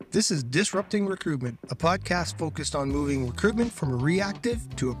This is Disrupting Recruitment, a podcast focused on moving recruitment from a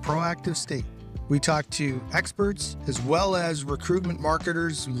reactive to a proactive state. We talk to experts as well as recruitment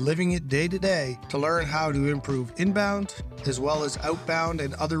marketers living it day to day to learn how to improve inbound as well as outbound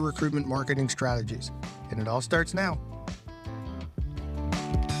and other recruitment marketing strategies. And it all starts now.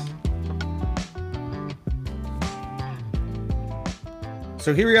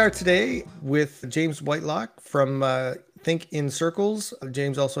 So here we are today with James Whitelock from Think in Circles.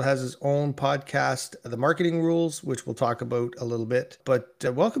 James also has his own podcast, The Marketing Rules, which we'll talk about a little bit. But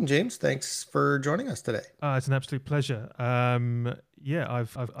welcome, James. Thanks for joining us today. It's an absolute pleasure. I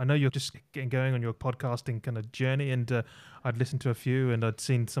know you're just getting going on your podcasting kind of journey, and I'd listened to a few, and I'd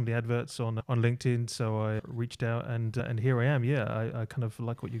seen some of the adverts on LinkedIn, so I reached out, and here I am. Yeah, I kind of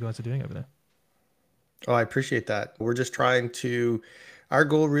like what you guys are doing over there. Oh, I appreciate that. We're just our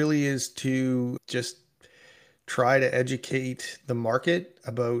goal really is to just try to educate the market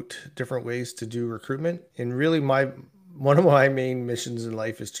about different ways to do recruitment. And really one of my main missions in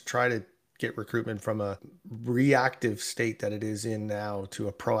life is to try to get recruitment from a reactive state that it is in now to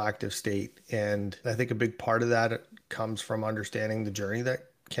a proactive state. And I think a big part of that comes from understanding the journey that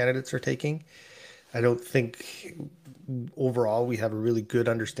candidates are taking. I don't think overall we have a really good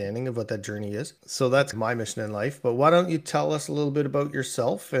understanding of what that journey is. So that's my mission in life. But why don't you tell us a little bit about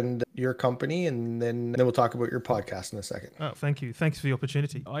yourself and your company, and then we'll talk about your podcast in a second. Oh, thank you. Thanks for the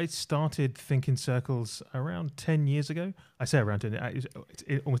opportunity. I started Think in Circles around 10 years ago. I say around 10,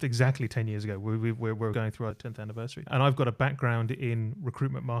 it's almost exactly 10 years ago. We're going through our 10th anniversary. And I've got a background in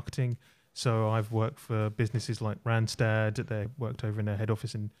recruitment marketing. So I've worked for businesses like Randstad. They worked over in their head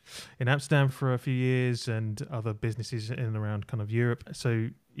office in Amsterdam for a few years, and other businesses in and around kind of Europe. So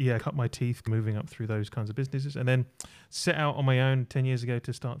yeah, I cut my teeth moving up through those kinds of businesses, and then set out on my own 10 years ago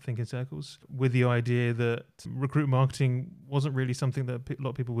to start Think in Circles, with the idea that recruitment marketing wasn't really something that a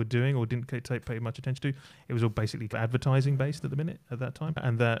lot of people were doing or didn't pay much attention to. It was all basically advertising based at that time,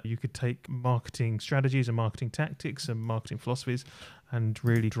 and that you could take marketing strategies and marketing tactics and marketing philosophies and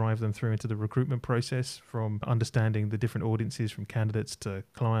really drive them through into the recruitment process, from understanding the different audiences, from candidates to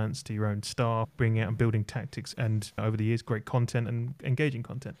clients to your own staff, bringing out and building tactics, and over the years, great content and engaging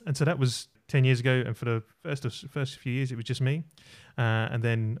content. And so that was 10 years ago, and for the first few years, it was just me. And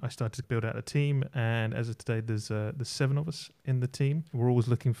then I started to build out a team, and as of today, there's 7 of us in the team. We're always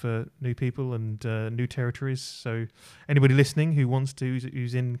looking for new people and new territories. So anybody listening who wants to,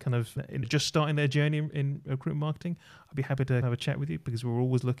 who's in kind of just starting their journey in recruitment marketing, I'd be happy to have a chat with you, because we're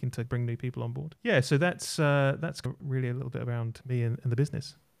always looking to bring new people on board. Yeah, so that's really a little bit around me and the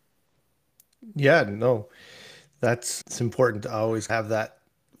business. Yeah, no, it's important to always have that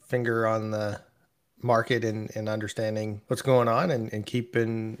finger on the market and understanding what's going on and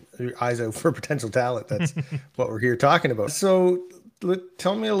keeping your eyes out for potential talent. That's what we're here talking about. So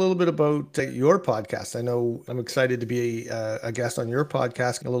tell me a little bit about your podcast. I know I'm excited to be a guest on your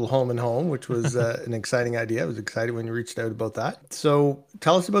podcast, A Little Home and Home, which was an exciting idea. I was excited when you reached out about that. So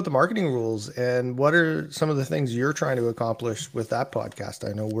tell us about the marketing rules, and what are some of the things you're trying to accomplish with that podcast?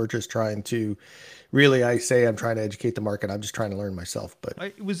 I know we're just trying to really, I'm trying to educate the market. I'm just trying to learn myself. But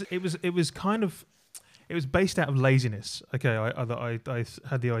it was based out of laziness. Okay, I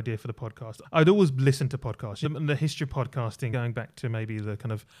had the idea for the podcast. I'd always listened to podcasts. The history of podcasting, going back to maybe the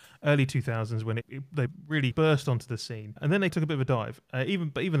kind of early 2000s, when they really burst onto the scene, and then they took a bit of a dive.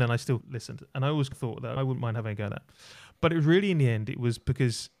 But even then, I still listened, and I always thought that I wouldn't mind having a go at that. But it was really, in the end, it was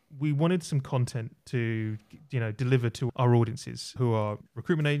because we wanted some content to, deliver to our audiences, who are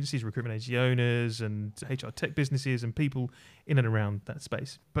recruitment agency owners, and HR tech businesses, and people in and around that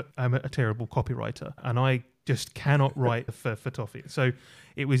space. But I'm a terrible copywriter, and I just cannot write for toffee. So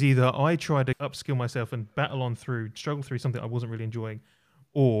it was either I tried to upskill myself and struggle through something I wasn't really enjoying,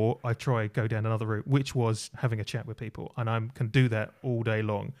 or I go down another route, which was having a chat with people. And I can do that all day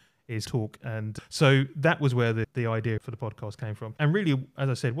long, is talk. And so that was where the idea for the podcast came from. And really, as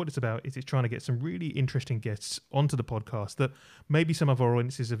I said, what it's about is it's trying to get some really interesting guests onto the podcast that maybe some of our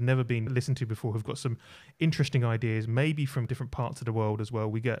audiences have never been listened to before, who've got some interesting ideas, maybe from different parts of the world as well.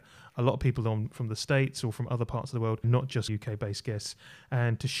 We get a lot of people on from the States or from other parts of the world, not just UK-based guests,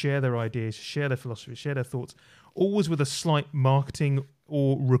 and to share their ideas, share their philosophy, share their thoughts, always with a slight marketing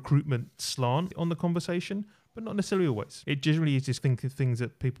or recruitment slant on the conversation, but not necessarily always. It generally is just things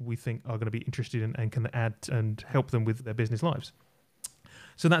that people we think are going to be interested in and can add and help them with their business lives.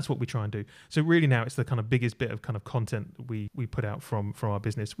 So that's what we try and do. So really now it's the kind of biggest bit of kind of content that we put out from our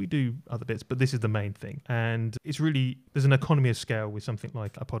business. We do other bits, but this is the main thing. And it's really, there's an economy of scale with something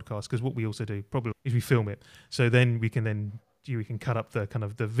like a podcast, because what we also do probably is we film it. So then we can then we can cut up the kind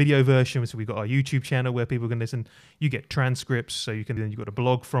of the video version. So we've got our YouTube channel where people can listen. You get transcripts, so you can then you've got a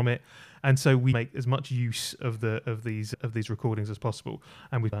blog from it, and so we make as much use of these recordings as possible.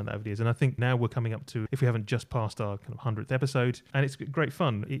 And we've done that over the years. And I think now we're coming up to, if we haven't just passed our kind of 100th episode, and it's great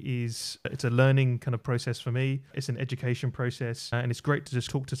fun. It's a learning kind of process for me. It's an education process, and it's great to just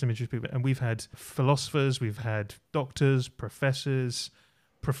talk to some interesting people. And we've had philosophers, we've had doctors, professors,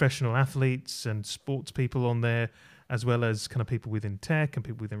 professional athletes, and sports people on there, as well as kind of people within tech and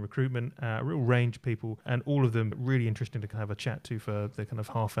people within recruitment, a real range of people, and all of them really interesting to have a chat to for the kind of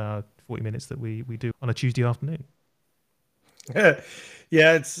half hour, 40 minutes that we do on a Tuesday afternoon. Yeah,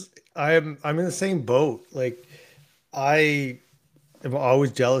 I'm in the same boat. Like, I am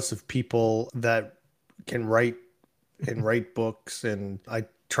always jealous of people that can write and write books, and I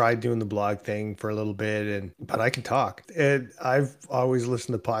tried doing the blog thing for a little bit, but I can talk. And I've always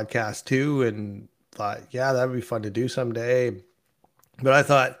listened to podcasts too, and thought, yeah, that would be fun to do someday. But I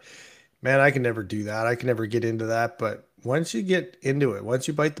thought, man, I can never do that. I can never get into that. But once you get into it, once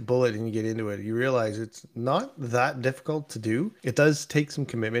you bite the bullet and you get into it, you realize it's not that difficult to do. It does take some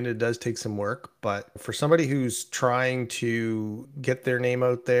commitment. It does take some work. But for somebody who's trying to get their name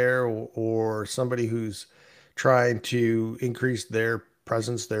out there, or somebody who's trying to increase their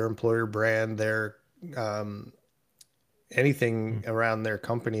presence, their employer brand, their anything around their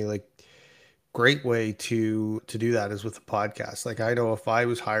company, like, great way to do that is with a podcast. Like, I know if I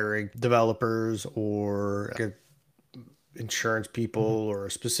was hiring developers or insurance people or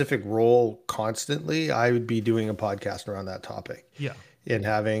a specific role constantly, I would be doing a podcast around that topic. Yeah. And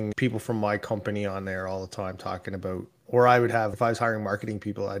having people from my company on there all the time talking about, or I would have, if I was hiring marketing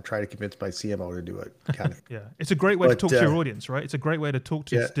people, I'd try to convince my CMO to do it, kind of. Yeah, it's a great way to talk to your audience, right? It's a great way to talk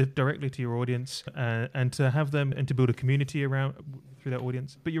to directly to your audience, and to have them, and to build a community around through that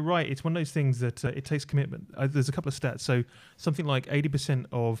audience. But you're right, it's one of those things that it takes commitment. There's a couple of stats. So something like 80%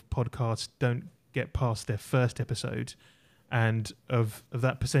 of podcasts don't get past their first episode, and of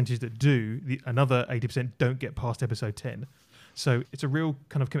that percentage that do, another 80% don't get past episode 10. So it's a real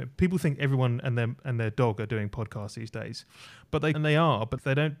kind of commitment. People think everyone and their dog are doing podcasts these days, but they are, but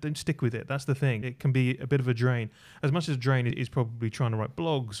they don't stick with it. That's the thing. It can be a bit of a drain. As much as a drain is probably trying to write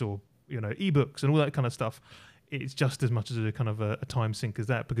blogs or ebooks and all that kind of stuff. It's just as much as a kind of a time sink as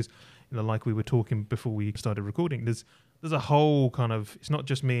that, because like we were talking before we started recording, there's a whole kind of, it's not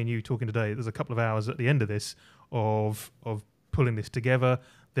just me and you talking today. There's a couple of hours at the end of this of pulling this together,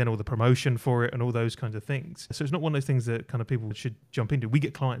 then all the promotion for it and all those kinds of things. So it's not one of those things that kind of people should jump into. We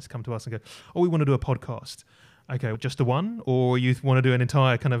get clients come to us and go, oh, we want to do a podcast. Okay, just the one? Or you want to do an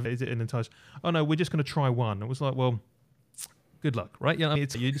entire kind of, is it an entire, oh no, we're just going to try one. It was like, well, good luck, right?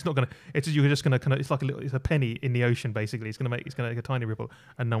 It's not going to, you're just going to kind of, it's like it's a penny in the ocean, basically. It's going to make a tiny ripple,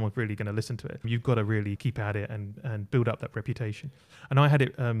 and no one's really going to listen to it. You've got to really keep at it and build up that reputation. And I had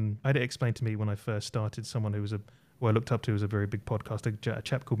it explained to me when I first started. Someone who I looked up to as a very big podcaster, a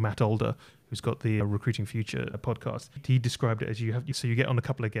chap called Matt Alder, who's got the Recruiting Future podcast. He described it as you get on a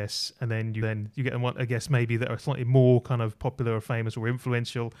couple of guests, and then you get on a guest maybe that are slightly more kind of popular or famous or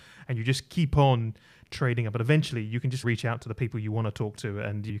influential, and you just keep on trading up. But eventually you can just reach out to the people you want to talk to,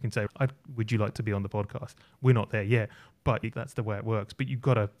 and you can say, would you like to be on the podcast? We're not there yet, but that's the way it works. But you've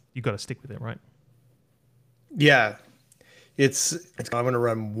got to stick with it, right? Yeah. It's I'm going to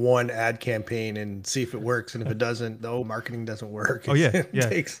run one ad campaign and see if it works, and if it doesn't, marketing doesn't work. It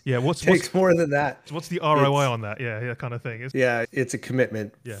takes more than that. What's the ROI on that? Yeah, kind of thing. It's a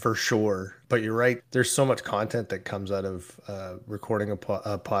commitment for sure. But you're right. There's so much content that comes out of recording a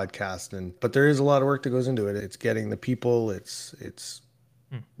podcast, but there is a lot of work that goes into it. It's getting the people. It's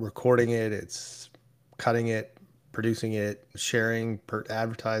recording it. It's cutting it, producing it, sharing,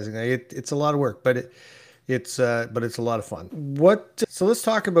 advertising. It's a lot of work, but it's a lot of fun. So let's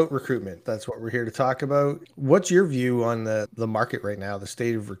talk about recruitment. That's what we're here to talk about. What's your view on the market right now, the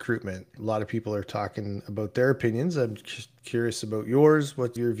state of recruitment? A lot of people are talking about their opinions. I'm just curious about yours.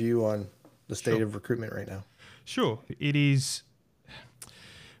 What's your view on the state of recruitment right now? Sure. It is.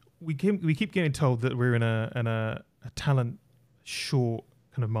 We keep getting told that we're in a talent short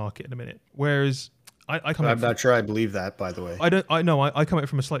kind of market in a minute. Whereas I'm not sure I believe that, by the way. I come at it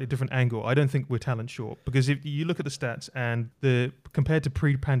from a slightly different angle. I don't think we're talent short, because if you look at the stats and compared to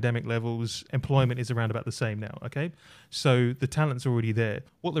pre-pandemic levels, employment is around about the same now. Okay, so the talent's already there.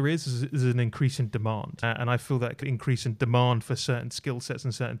 What there is an increase in demand, and I feel that increase in demand for certain skill sets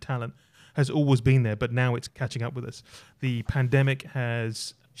and certain talent has always been there, but now it's catching up with us. The pandemic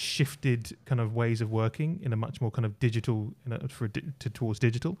has shifted kind of ways of working in a much more kind of digital, towards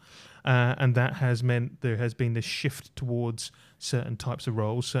digital, and that has meant there has been this shift towards certain types of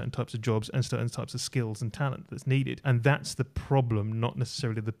roles, certain types of jobs, and certain types of skills and talent that's needed. And that's the problem, not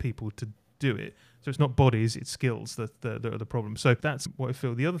necessarily the people to do it. So it's not bodies, it's skills that are the problem. So that's what I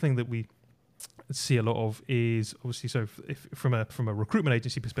feel. The other thing that we see a lot of is obviously, so if from a recruitment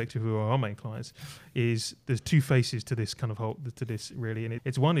agency perspective, who are our main clients, is there's two faces to this kind of whole, to this really, and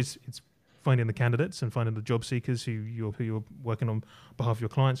it's finding the candidates and finding the job seekers who you're working on behalf of your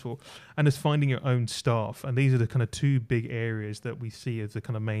clients for, and it's finding your own staff. And these are the kind of two big areas that we see as the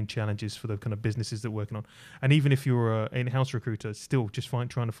kind of main challenges for the kind of businesses that we're working on. And even if you're an in-house recruiter, still just trying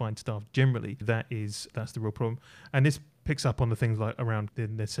to find staff generally, that's the real problem. And this picks up on the things like around the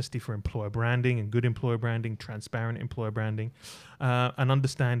necessity for employer branding and good employer branding, transparent employer branding, and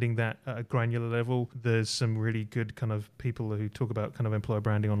understanding that at a granular level. There's some really good kind of people who talk about kind of employer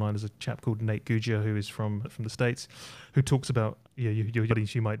branding online. There's a chap called Nate Gugia, who is from the States, who talks about, your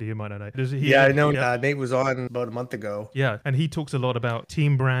audience, you might know Nate. I know. Nate was on about a month ago. Yeah, and he talks a lot about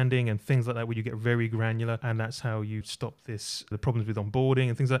team branding and things like that, where you get very granular, and that's how you stop the problems with onboarding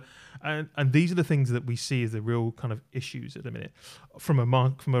and things like that. And these are the things that we see as the real kind of issues at the minute. From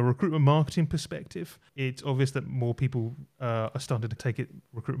a recruitment marketing perspective, it's obvious that more people are starting to take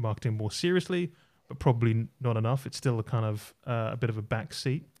recruitment marketing more seriously, but probably not enough. It's still a kind of a bit of a back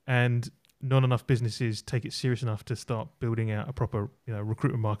seat, and not enough businesses take it serious enough to start building out a proper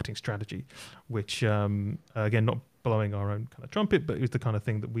recruitment marketing strategy, which again, not blowing our own kind of trumpet, but it's the kind of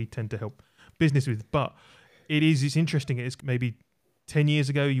thing that we tend to help business with. But it's interesting. It's maybe 10 years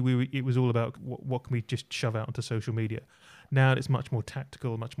ago, it was all about what can we just shove out onto social media. Now it's much more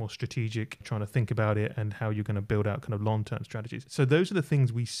tactical, much more strategic, trying to think about it and how you're going to build out kind of long-term strategies. So those are the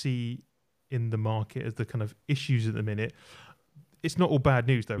things we see in the market as the kind of issues at the minute. It's not all bad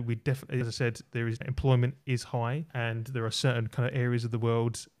news, though. We definitely, as I said, employment is high, and there are certain kind of areas of the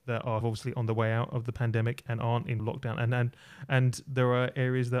world that are obviously on the way out of the pandemic and aren't in lockdown, and there are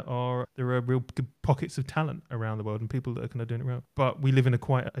areas there are real good pockets of talent around the world and people that are kind of doing it well. But we live in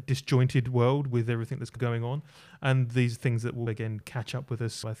quite a disjointed world with everything that's going on, and these things that will again catch up with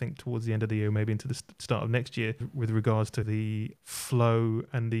us, I think, towards the end of the year, maybe into the start of next year, with regards to the flow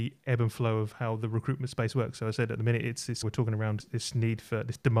and the ebb and flow of how the recruitment space works. So I said at the minute, we're talking around this need for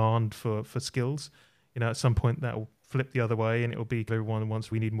this demand for skills. At some point that will flip the other way, and it will be everyone wants,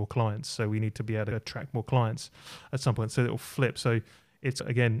 we need more clients, so we need to be able to attract more clients at some point. So it will flip. So it's,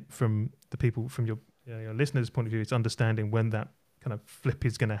 again, from the people, from your listeners' point of view, it's understanding when that kind of flip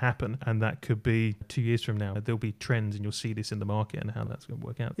is going to happen, and that could be 2 years from now. There'll be trends, and you'll see this in the market and how that's going to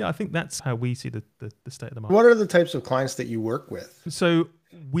work out. Yeah, I think that's how we see the state of the market. What are the types of clients that you work with? So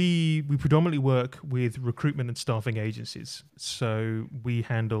we predominantly work with recruitment and staffing agencies. So we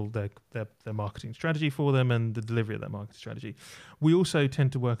handle their marketing strategy for them and the delivery of that marketing strategy. We also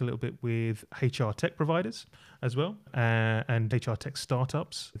tend to work a little bit with HR tech providers as well, and HR tech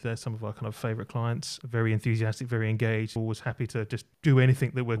startups. They're some of our kind of favorite clients, very enthusiastic, very engaged, always happy to just do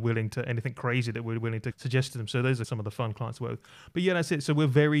anything anything crazy that we're willing to suggest to them. So those are some of the fun clients to work with. But yeah, that's it. So we're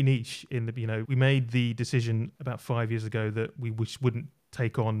very niche we made the decision about 5 years ago that we wouldn't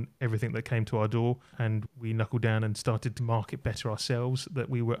take on everything that came to our door, and we knuckled down and started to market better ourselves, that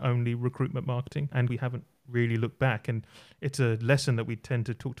we were only recruitment marketing, and we haven't really looked back. And it's a lesson that we tend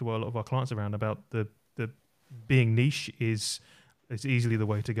to talk to a lot of our clients around, about the being niche is easily the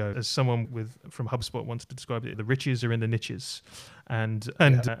way to go. As someone from HubSpot wants to describe it, the riches are in the niches, and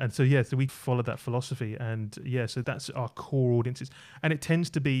so we follow that philosophy, and so that's our core audiences, and it tends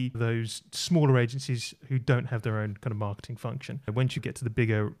to be those smaller agencies who don't have their own kind of marketing function. Once you get to the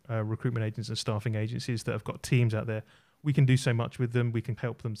bigger recruitment agencies and staffing agencies that have got teams out there, we can do so much with them. We can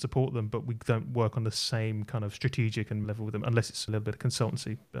help them, support them, but we don't work on the same kind of strategic and level with them, unless it's a little bit of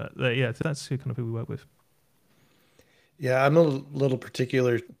consultancy. But that's kind of who we work with. Yeah, I'm a little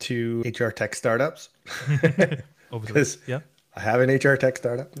particular to HR tech startups. Obviously, yeah. I have an HR tech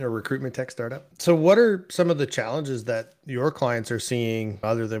startup, a recruitment tech startup. So what are some of the challenges that your clients are seeing,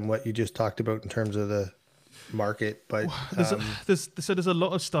 other than what you just talked about in terms of the market? But there's a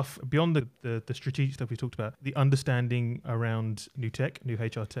lot of stuff beyond the strategic stuff we talked about. The understanding around new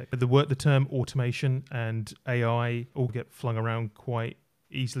HR tech, the term automation and AI all get flung around quite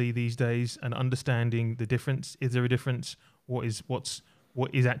easily these days, and understanding the difference. Is there a difference? What is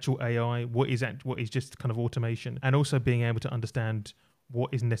actual AI? What is just kind of automation? And also being able to understand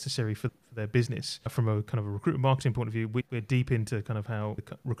what is necessary for their business. From a kind of a recruitment marketing point of view, we're deep into kind of how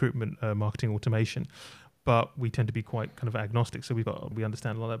recruitment marketing automation. but we tend to be quite kind of agnostic. So we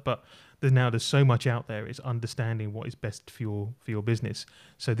understand a lot of that. But there's so much out there. It's understanding what is best for your business.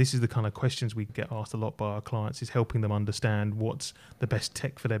 So this is the kind of questions we get asked a lot by our clients, is helping them understand what's the best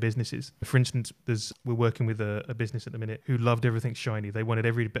tech for their businesses. For instance, we're working with a business at the minute who loved everything shiny. They wanted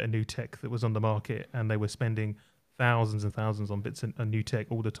every bit of new tech that was on the market, and they were spending thousands and thousands on bits of new tech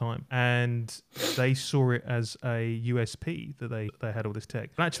all the time, and they saw it as a USP that they had all this tech.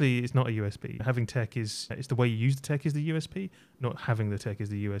 But actually, it's not a USP. Having tech it's the way you use the tech is the USP, not having the tech is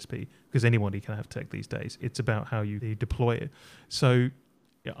the USP, because anybody can have tech these days. It's about how you deploy it. So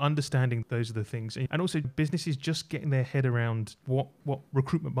understanding those are the things, and also businesses just getting their head around what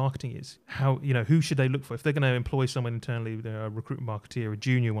recruitment marketing is. How, who should they look for if they're going to employ someone internally? They're a recruitment marketeer, a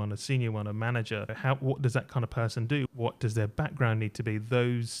junior one, a senior one, a manager. What does that kind of person do? What does their background need to be?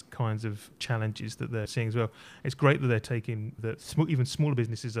 Those kinds of challenges that they're seeing as well. It's great that they're taking that. Even smaller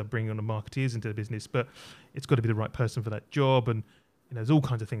businesses are bringing on the marketeers into the business, but it's got to be the right person for that job. And there's all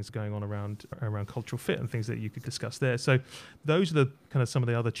kinds of things going on around cultural fit and things that you could discuss there. So those are the kind of some of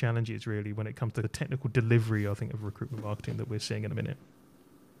the other challenges really when it comes to the technical delivery, I think, of recruitment marketing that we're seeing in a minute.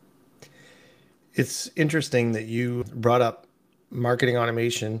 It's interesting that you brought up marketing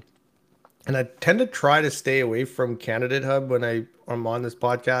automation, and I tend to try to stay away from Candidate Hub when I'm on this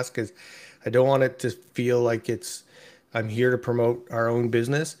podcast, because I don't want it to feel like I'm here to promote our own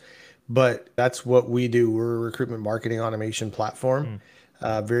business. But that's what we do. We're a recruitment marketing automation platform,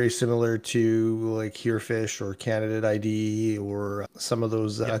 very similar to like Herefish or Candidate ID or some of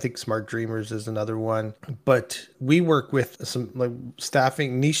those. I think Smart Dreamers is another one. But we work with some like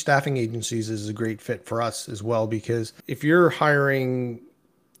niche staffing agencies is a great fit for us as well, because if you're hiring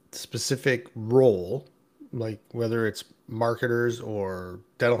specific role, like whether it's marketers or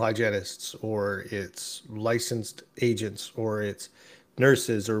dental hygienists, or it's licensed agents, or it's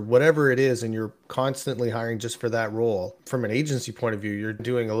nurses, or whatever it is, and you're constantly hiring just for that role, from an agency point of view, you're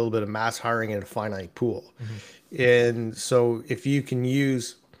doing a little bit of mass hiring in a finite pool. And so if you can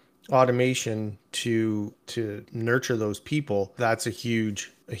use automation to nurture those people, that's a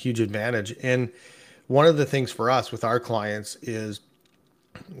huge advantage. And one of the things for us with our clients is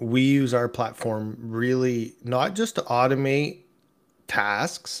we use our platform really not just to automate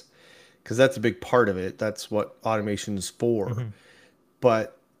tasks, because that's a big part of it. That's what automation is for.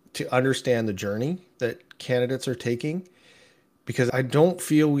 But to understand the journey that candidates are taking, because I don't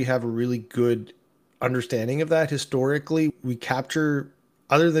feel we have a really good understanding of that historically. We capture,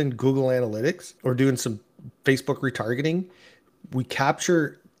 other than Google Analytics or doing some Facebook retargeting, we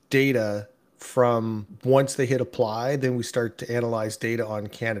capture data from once they hit apply, then we start to analyze data on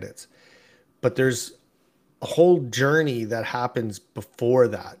candidates. But there's a whole journey that happens before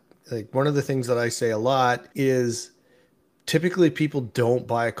that. Like, one of the things that I say a lot is, typically people don't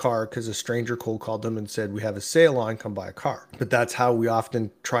buy a car because a stranger cold called them and said, we have a sale on, come buy a car. But that's how we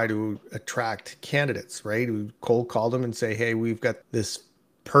often try to attract candidates, right? We cold call them and say, hey, we've got this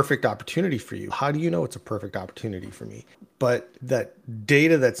perfect opportunity for you. How do you know it's a perfect opportunity for me? But that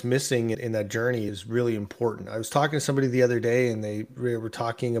data that's missing in that journey is really important. I was talking to somebody the other day, and they were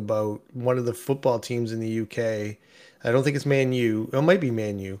talking about one of the football teams in the UK. I don't think it's Man U. It might be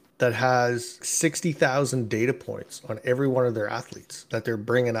Man U, that has 60,000 data points on every one of their athletes that they're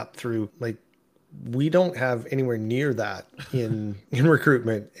bringing up through. Like, we don't have anywhere near that in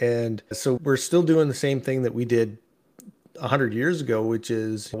recruitment. And so we're still doing the same thing that we did 100 years ago, which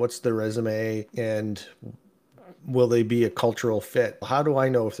is, what's the resume and will they be a cultural fit? How do I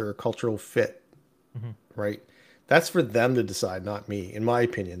know if they're a cultural fit? Right? That's for them to decide, not me. In my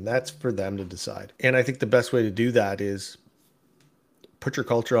opinion, that's for them to decide. And I think the best way to do that is put your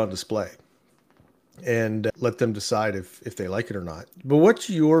culture on display and let them decide if they like it or not. But what's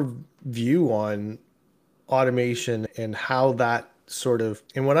your view on automation and how that sort of,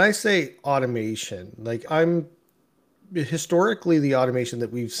 and when I say automation, like, historically, the automation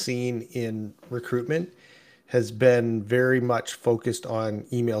that we've seen in recruitment has been very much focused on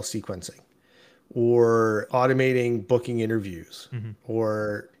email sequencing, or automating booking interviews,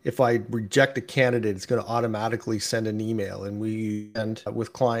 or if I reject a candidate, it's going to automatically send an email. And we end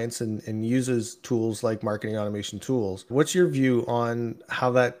with clients and uses tools like marketing automation tools. What's your view on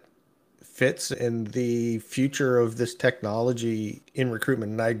how that fits in the future of this technology in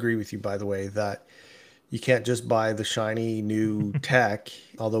recruitment? And I agree with you, by the way, that you can't just buy the shiny new tech,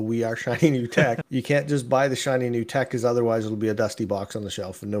 although we are shiny new tech. You can't just buy the shiny new tech, because otherwise it'll be a dusty box on the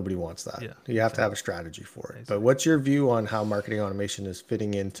shelf, and nobody wants that. You have to have a strategy for it. But what's your view on how marketing automation is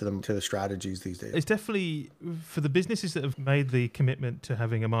fitting into the strategies these days? It's definitely, for the businesses that have made the commitment to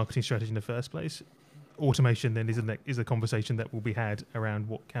having a marketing strategy in the first place, automation then is a conversation that will be had around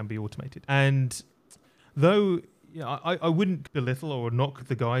what can be automated. And Though, yeah, I wouldn't belittle or knock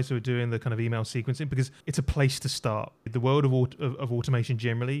the guys who are doing the kind of email sequencing, because it's a place to start. The world of automation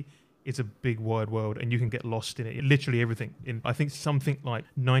generally is a big wide world, and you can get lost in it. Literally everything. I think something like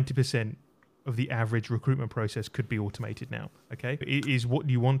 90% of the average recruitment process could be automated now. Okay, it is what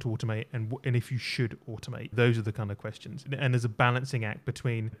you want to automate, and if you should automate. Those are the kind of questions. And there's a balancing act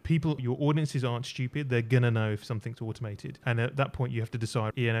between people. Your audiences aren't stupid; they're gonna know if something's automated, and at that point you have to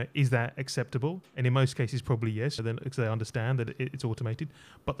decide. Is that acceptable? And in most cases, probably yes. So then, because they understand that it's automated,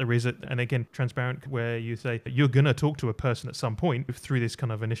 but there is and again, transparent, where you say you're gonna talk to a person at some point through this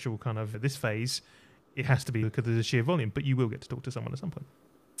kind of initial kind of this phase. It has to be because there's a sheer volume, but you will get to talk to someone at some point.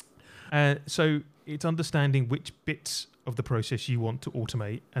 So it's understanding which bits of the process you want to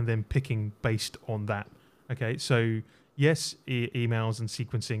automate and then picking based on that. Okay, so yes, emails and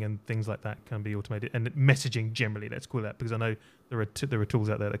sequencing and things like that can be automated, and messaging generally. Let's call that, because I know there are tools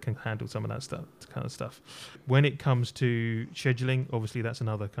out there that can handle some of that kind of stuff. When it comes to scheduling, obviously that's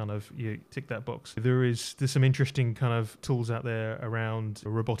another kind of, you tick that box. There's some interesting kind of tools out there around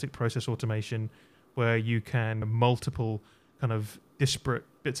robotic process automation, where you can multiple kind of disparate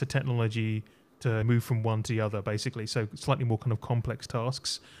bits of technology to move from one to the other, basically. So slightly more kind of complex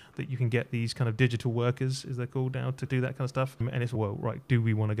tasks that you can get these kind of digital workers, as they're called now, to do that kind of stuff. And it's, well, right, do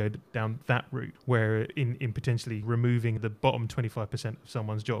we want to go down that route, where in potentially removing the bottom 25% of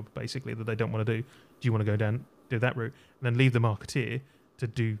someone's job, basically, that they don't want to do? Do you want to do that route, and then leave the marketeer to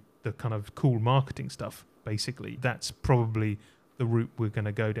do the kind of cool marketing stuff, basically? That's probably the route we're going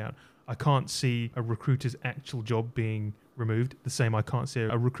to go down. I can't see a recruiter's actual job being removed. The same, I can't see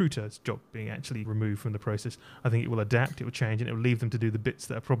a recruiter's job being actually removed from the process. I think it will adapt, it will change, and it will leave them to do the bits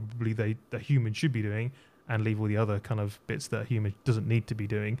that are probably the human should be doing, and leave all the other kind of bits that a human doesn't need to be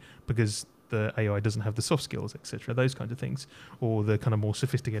doing, because the AI doesn't have the soft skills, etc., those kinds of things, or the kind of more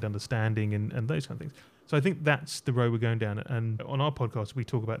sophisticated understanding and those kind of things. So I think that's the road we're going down. And on our podcast, we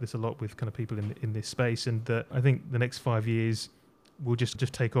talk about this a lot with kind of people in this space, and I think the next 5 years we'll just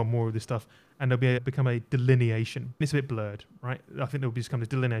take on more of this stuff, and there'll become a delineation. It's a bit blurred, right? I think there'll become this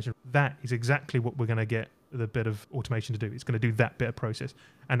delineation. That is exactly what we're going to get the bit of automation to do. It's going to do that bit of process,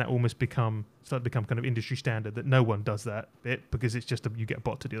 and that almost become kind of industry standard, that no one does that bit, because it's just you get a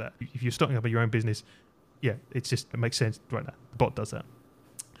bot to do that. If you're starting up your own business, yeah, it makes sense right now. The bot does that.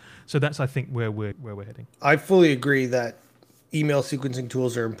 So that's, I think, where we're heading. I fully agree that email sequencing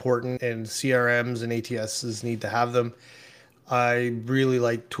tools are important, and CRMs and ATSs need to have them. I really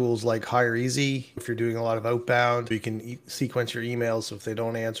like tools like Hire Easy. If you're doing a lot of outbound, you can sequence your emails. So if they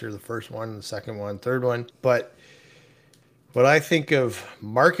don't answer the first one, the second one, third one. But when I think of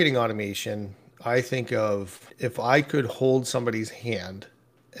marketing automation, I think of, if I could hold somebody's hand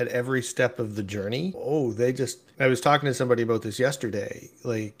at every step of the journey. I was talking to somebody about this yesterday.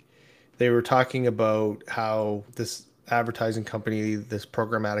 Like, they were talking about how this advertising company, this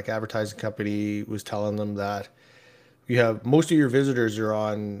programmatic advertising company, was telling them that you have most of your visitors are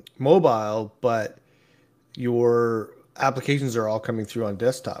on mobile, but your applications are all coming through on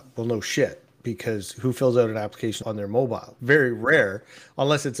desktop. Well, no shit, because who fills out an application on their mobile? Very rare,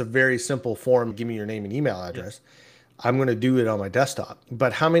 unless it's a very simple form. Give me your name and email address. Yeah. I'm going to do it on my desktop.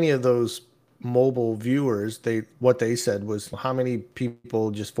 But how many of those mobile viewers, what they said was, how many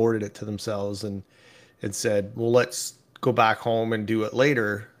people just forwarded it to themselves and said, well, let's go back home and do it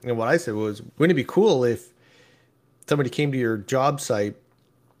later. And what I said was, wouldn't it be cool if somebody came to your job site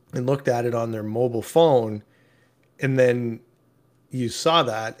and looked at it on their mobile phone, and then you saw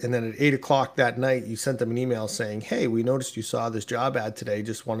that, and then at 8 o'clock that night, you sent them an email saying, hey, we noticed you saw this job ad today.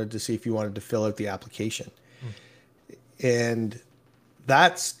 Just wanted to see if you wanted to fill out the application. And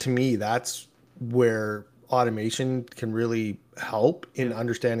to me, that's where automation can really help in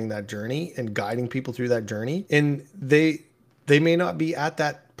understanding that journey and guiding people through that journey. And they may not be at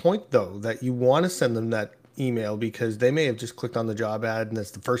that point, though, that you want to send them that email, because they may have just clicked on the job ad and that's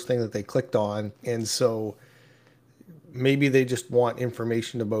the first thing that they clicked on. And so maybe they just want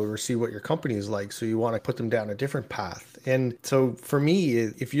information about or see what your company is like. So you want to put them down a different path. And so for me,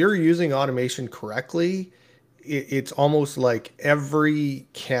 if you're using automation correctly, it's almost like every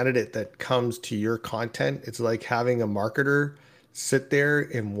candidate that comes to your content, it's like having a marketer sit there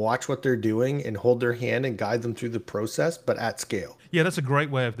and watch what they're doing and hold their hand and guide them through the process, but at scale. Yeah, that's a great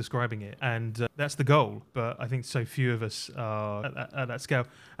way of describing it, and that's the goal. But I think so few of us are at that scale,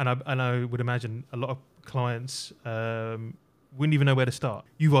 and I would imagine a lot of clients wouldn't even know where to start.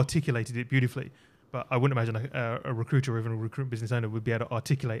 You've articulated it beautifully, but I wouldn't imagine a recruiter or even a recruitment business owner would be able to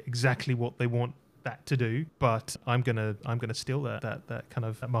articulate exactly what they want that to do. But I'm gonna steal that kind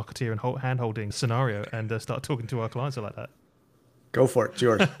of marketeer and hand holding scenario and start talking to our clients like that. Go for it. It's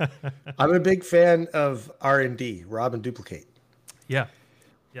yours. I'm a big fan of R&D, rob and duplicate. Yeah,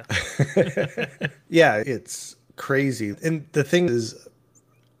 yeah, Yeah, it's crazy. And the thing is,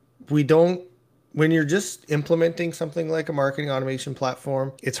 we don't, when you're just implementing something like a marketing automation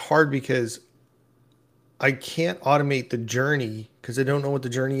platform, it's hard because I can't automate the journey because I don't know what the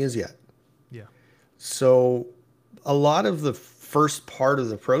journey is yet. yeah. So a lot of the first part of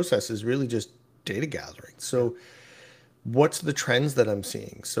the process is really just data gathering. Yeah. So what's the trends that I'm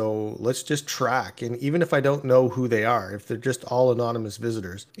seeing? So let's just track. And even if I don't know who they are, if they're just all anonymous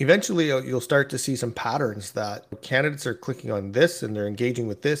visitors, eventually you'll start to see some patterns that candidates are clicking on this and they're engaging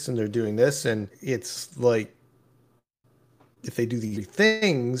with this and they're doing this. And it's like, if they do these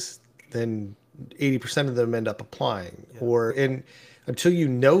things, then 80% of them end up applying. Yeah. Or, and until you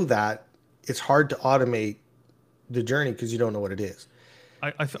know that, it's hard to automate the journey because you don't know what it is.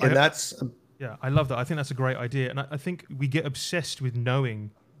 And that's, Yeah, I love that. I think that's a great idea, and I think we get obsessed with knowing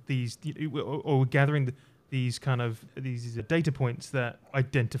these, or gathering these kind of these data points that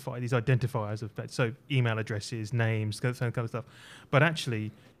identify these identifiers of so email addresses, names, that kind of stuff. But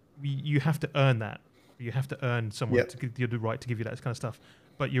actually, you have to earn that. You have to earn someone yeah, to give you the right to give you that kind of stuff.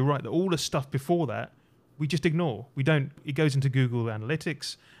 But you're right that all the stuff before that we just ignore. We don't. It goes into Google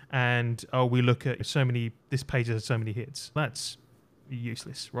Analytics, and we look at so many. This page has so many hits. That's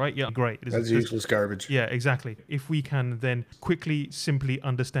useless, right? Yeah, great. that's useless garbage. Yeah, exactly. If we can then quickly, simply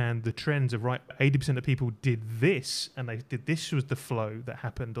understand the trends of, right, 80% of people did this, and they did this was the flow that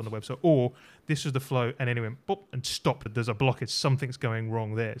happened on the website, or this was the flow, and then it went boop and stopped. There's a blockage. Something's going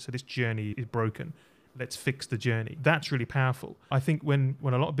wrong there. So this journey is broken. Let's fix the journey. That's really powerful. I think when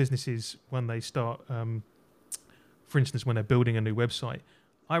a lot of businesses, when they start, for instance, when they're building a new website,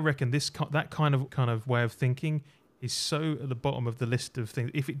 I reckon that kind of way of thinking is so at the bottom of the list of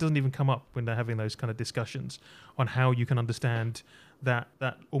things. If it doesn't even come up when they're having those kind of discussions on how you can understand that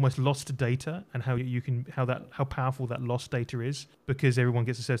almost lost data and how powerful that lost data is, because everyone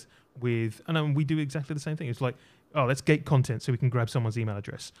gets assessed with, and we do exactly the same thing. It's like, oh, let's gate content so we can grab someone's email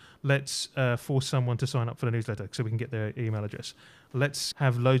address. Let's force someone to sign up for the newsletter so we can get their email address. Let's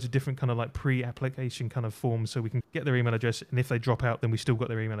have loads of different kind of like pre-application kind of forms so we can get their email address, and if they drop out, then we still got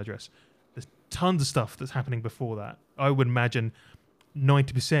their email address. There's tons of stuff that's happening before that. I would imagine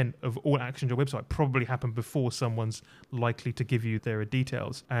 90% of all actions on your website probably happen before someone's likely to give you their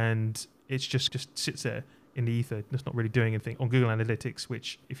details, and it's just sits there in the ether. It's not really doing anything on Google Analytics,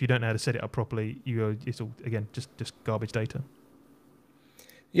 which if you don't know how to set it up properly, it's all, again, just garbage data.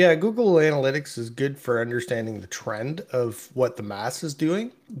 Yeah, Google Analytics is good for understanding the trend of what the mass is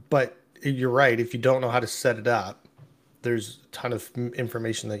doing, but you're right. If you don't know how to set it up, there's a ton of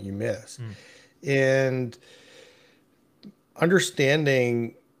information that you miss. And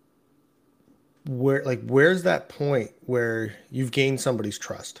understanding where's that point where you've gained somebody's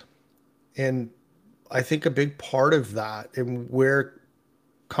trust. And I think a big part of that, and where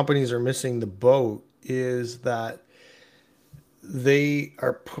companies are missing the boat, is that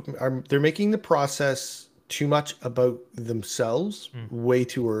they're making the process too much about themselves way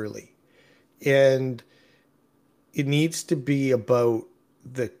too early. And it needs to be about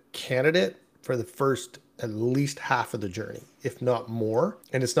the candidate for the first at least half of the journey, if not more.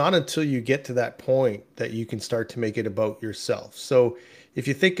 And it's not until you get to that point that you can start to make it about yourself. So if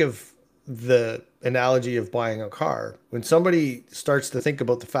you think of the analogy of buying a car, when somebody starts to think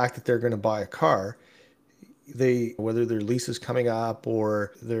about the fact that they're going to buy a car, whether their lease is coming up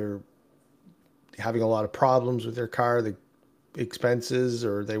or they're having a lot of problems with their car, the expenses,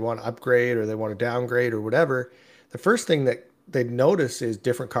 or they want to upgrade or they want to downgrade or whatever, the first thing that they notice is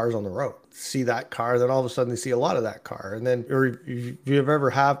different cars on the road. See that car, then all of a sudden they see a lot of that car. And then, or if you've ever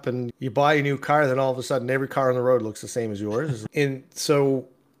happened, you buy a new car, then all of a sudden every car on the road looks the same as yours. And so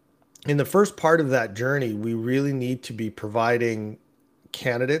in the first part of that journey, we really need to be providing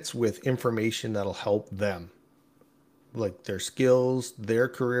candidates with information that'll help them, like their skills, their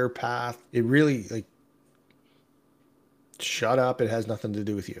career path. It really, like, shut up. It has nothing to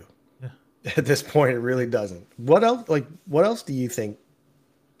do with you. Yeah. At this point, it really doesn't. What else do you think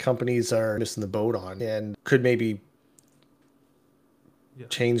companies are missing the boat on and could maybe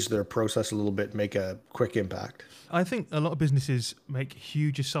change their process a little bit, make a quick impact? I think a lot of businesses make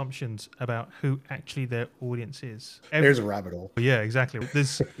huge assumptions about who actually their audience is. There's a rabbit hole. Yeah, exactly.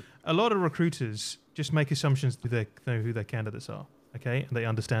 There's a lot of recruiters just make assumptions who their candidates are. Okay, and they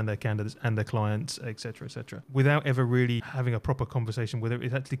understand their candidates and their clients, etc., without ever really having a proper conversation with it.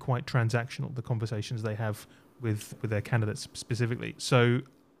 It's actually quite transactional, the conversations they have with their candidates specifically. So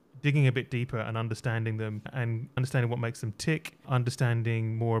digging a bit deeper and understanding them and understanding what makes them tick,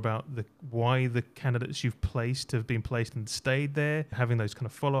 understanding more about the why the candidates you've placed have been placed and stayed there, having those kind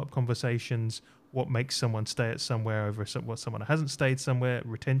of follow-up conversations, what makes someone stay at somewhere over what someone hasn't stayed somewhere,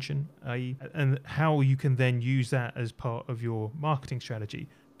 retention, i.e., and how you can then use that as part of your marketing strategy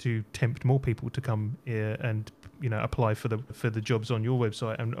to tempt more people to come here and apply for the jobs on your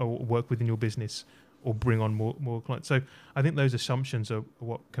website and or work within your business or bring on more clients. So I think those assumptions are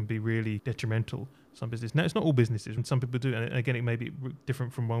what can be really detrimental to some business. Now, it's not all businesses, and some people do, and again, it may be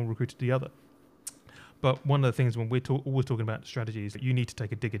different from one recruiter to the other. But one of the things when we're always talking about strategy is that you need to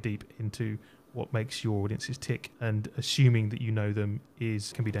take a digger deep into what makes your audiences tick, and assuming that you know them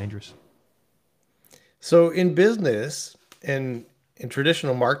can be dangerous. So in business and in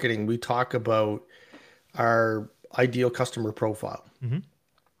traditional marketing, we talk about our ideal customer profile.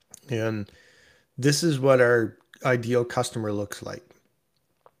 Mm-hmm. And this is what our ideal customer looks like.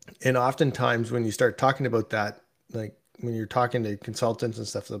 And oftentimes when you start talking about that, like when you're talking to consultants and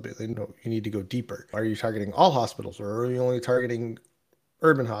stuff, they'll be like, no, you need to go deeper. Are you targeting all hospitals, or are you only targeting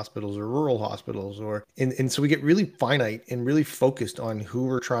urban hospitals or rural hospitals? And so we get really finite and really focused on who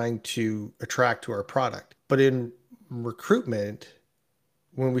we're trying to attract to our product. But in recruitment,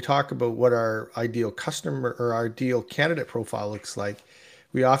 when we talk about what our ideal customer or our ideal candidate profile looks like,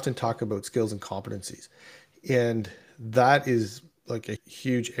 we often talk about skills and competencies. And that is like a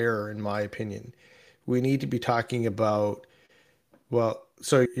huge error, in my opinion. We need to be talking about, well,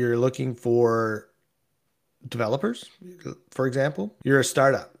 so you're looking for developers, for example. You're a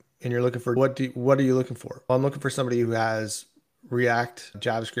startup and you're looking for what are you looking for? Well, I'm looking for somebody who has React,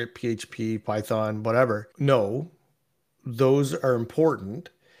 JavaScript, PHP, Python, whatever. No, those are important,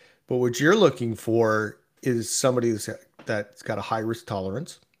 but what you're looking for is somebody that's got a high risk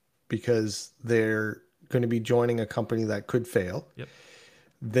tolerance because they're going to be joining a company that could fail. Yep.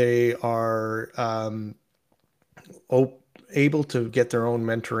 They are able to get their own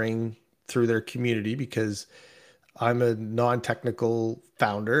mentoring through their community because I'm a non-technical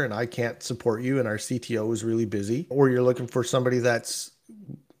founder and I can't support you and our CTO is really busy. Or you're looking for somebody that's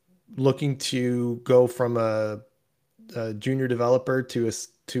looking to go from a junior developer to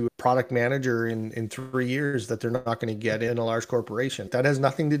a product manager in 3 years that they're not going to get in a large corporation. That has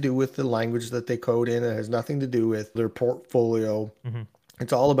nothing to do with the language that they code in. It has nothing to do with their portfolio. Mm-hmm.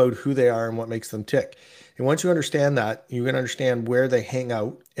 It's all about who they are and what makes them tick. And once you understand that, you can understand where they hang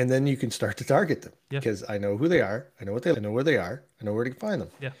out, and then you can start to target them. Yeah. Because I know who they are, I know I know where they are, I know where to find them.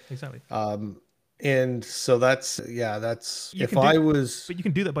 Yeah, exactly. And so that's You if can do, I was. but you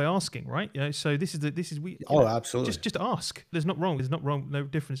can do that by asking, right? So this is Oh, absolutely. just ask. There's not wrong. There's not wrong. No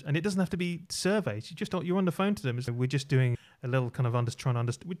difference, and it doesn't have to be surveys. You're on the phone to them. So we're just doing a little kind of trying to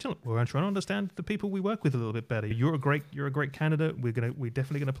understand. We're trying to understand the people we work with a little bit better. You're a great candidate. We're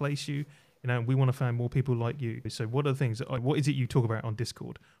definitely gonna place you. We want to find more people like you. So what are the things? What is it you talk about on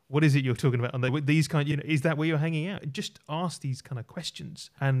Discord? What is it you're talking about on these kind? Is that where you're hanging out? Just ask these kind of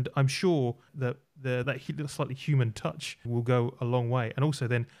questions, and I'm sure that that slightly human touch will go a long way, and also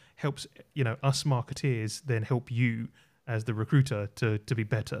then helps us marketeers then help you as the recruiter to be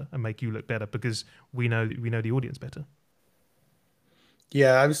better and make you look better because we know the audience better.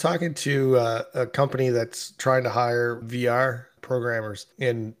 Yeah, I was talking to a company that's trying to hire VR programmers,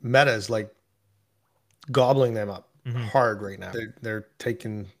 and Meta is like gobbling them up Mm-hmm. hard right now. They're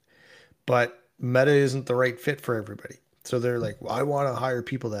taking, but Meta isn't the right fit for everybody. So they're like, well, I want to hire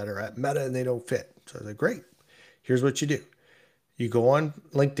people that are at Meta and they don't fit. So they're like, great. Here's what you do. You go on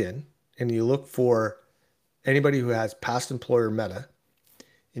LinkedIn and you look for anybody who has past employer Meta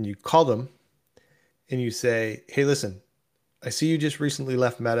and you call them and you say, hey, listen, I see you just recently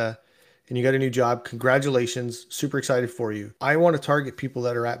left Meta and you got a new job. Congratulations. Super excited for you. I want to target people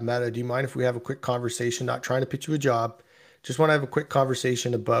that are at Meta. Do you mind if we have a quick conversation? Not trying to pitch you a job. Just want to have a quick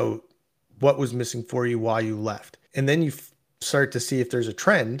conversation about what was missing for you, why you left. And then you start to see if there's a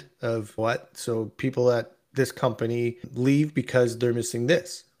trend of what. So people at this company leave because they're missing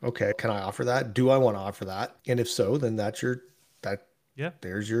this. Okay, can I offer that? Do I want to offer that? And if so, then that Yeah,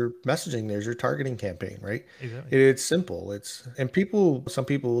 there's your messaging, there's your targeting campaign, right? exactly. It's simple. Some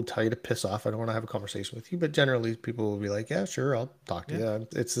people will tell you to piss off. I don't want to have a conversation with you, but generally people will be like, yeah, sure, I'll talk to Yeah, you.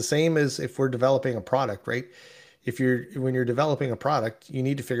 It's the same as if we're developing a product, right? When you're developing a product, you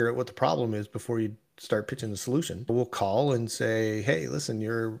need to figure out what the problem is before you start pitching the solution. We'll call and say, hey, listen,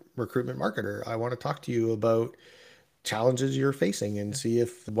 you're a recruitment marketer. I want to talk to you about challenges you're facing and yeah. see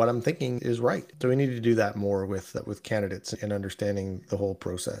if what I'm thinking is right. So we need to do that more with candidates and understanding the whole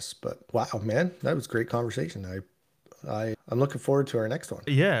process. But wow, man, that was a great conversation. I'm looking forward to our next one.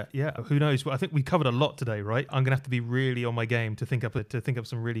 Yeah, yeah. Who knows? Well, I think we covered a lot today, right? I'm gonna have to be really on my game to think up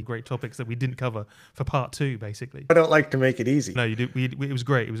some really great topics that we didn't cover for part two, basically. I don't like to make it easy. No, you do. It was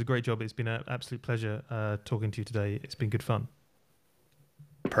great. It was a great job. It's been an absolute pleasure talking to you today. It's been good fun.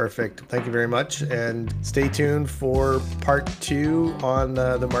 Perfect. Thank you very much. And stay tuned for part 2 on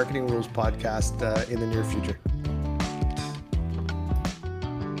the Marketing Rules podcast in the near future.